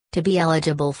To be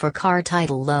eligible for car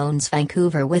title loans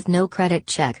Vancouver with no credit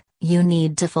check, you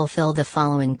need to fulfill the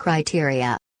following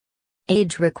criteria.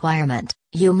 Age requirement: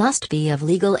 you must be of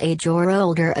legal age or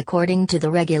older according to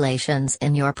the regulations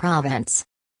in your province.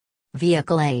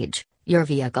 Vehicle age: your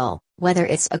vehicle, whether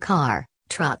it's a car,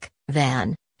 truck,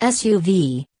 van,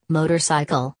 SUV,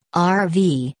 motorcycle,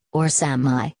 RV, or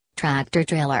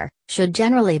semi-tractor-trailer, should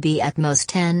generally be at most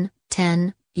 10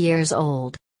 years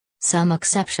old. Some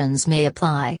exceptions may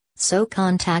apply, so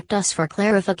contact us for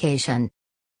clarification.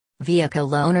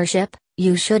 Vehicle ownership: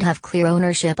 you should have clear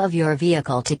ownership of your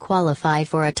vehicle to qualify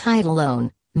for a title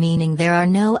loan, meaning there are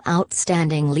no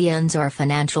outstanding liens or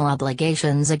financial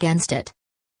obligations against it.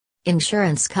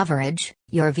 Insurance coverage: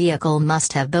 your vehicle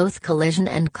must have both collision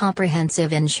and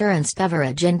comprehensive insurance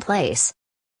coverage in place.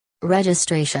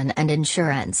 Registration and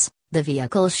insurance: the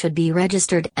vehicle should be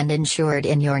registered and insured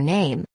in your name.